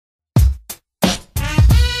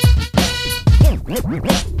I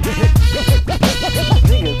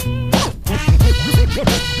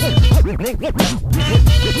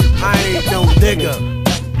ain't no nigga.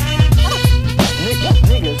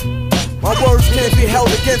 My words can't be held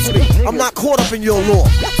against me. I'm not caught up in your law.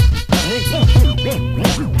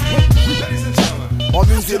 All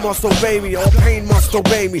music must obey me, all pain must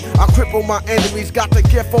obey me. I cripple my enemies, got the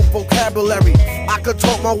gift of vocabulary. I could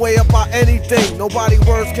talk my way about anything. Nobody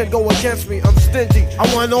words can go against me, I'm stingy. I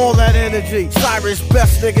want all that energy. Cyrus,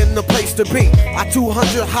 best nigga in the place to be. I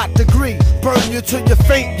 200 hot degree, burn you till you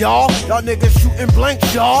faint, y'all. Y'all niggas shooting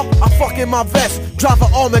blanks, y'all. I fuck in my vest, drive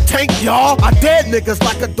an armored tank, y'all. I dead niggas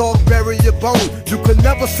like a dog bury your bone. You could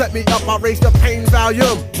never set me up, I raise the pain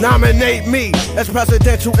volume. Nominate me as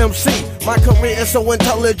presidential MC. My career is so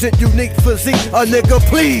intelligent, unique physique. A nigga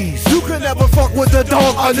please. You could never fuck with the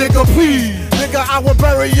dog. A nigga please. Nigga, I will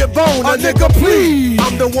bury your bone. A nigga please.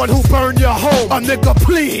 I'm the one who burned your home. A nigga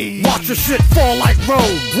please. Watch your shit fall like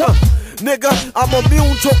Rome. Nigga, I'm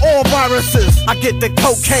immune to all viruses. I get the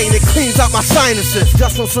cocaine, it cleans out my sinuses.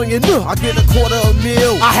 Just from swinging, I get a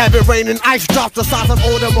 $250,000. I have it raining ice drops the size of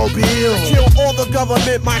automobiles. I kill all the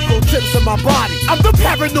government microchips in my body. I'm the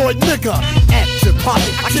paranoid nigga at your party.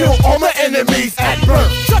 I kill all my enemies at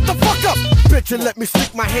birth. Shut the fuck up, bitch, and let me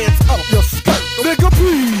stick my hands up your skirt. Nigga,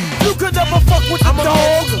 please. You could never fuck with the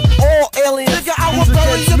dog. All aliens. Nigga, I will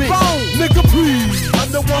bury your bone. Nigga, please.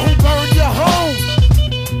 I'm the one who burned your home.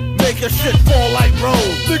 Make your shit fall like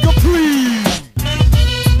Rome. Nigga, please.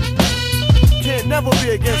 Can't never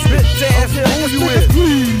be against bitch ass. Who you is?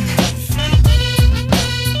 Please.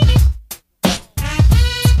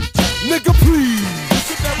 Nigga, please. You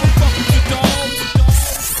could never fuck with the dog.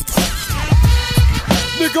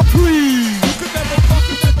 Nigga, please. You could never fuck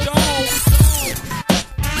with the dog.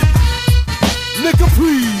 Nigga,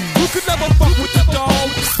 please. You could never fuck with the dog.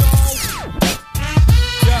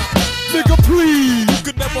 Yeah. Nigga, please. You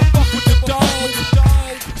could never fuck with the dog.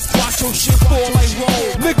 Watch your shit fall like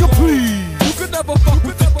Rome. Nigga, please. You could never fuck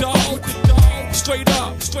with the dog. Straight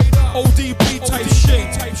up, ODB type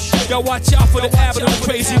shit. Y'all watch out for the Abbott and the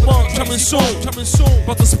Crazy Monk. Coming soon.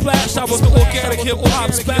 But the splash, I was the organic hip hop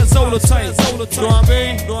Spazzola type.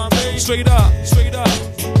 Know what I mean? Straight up.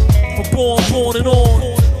 For born and on.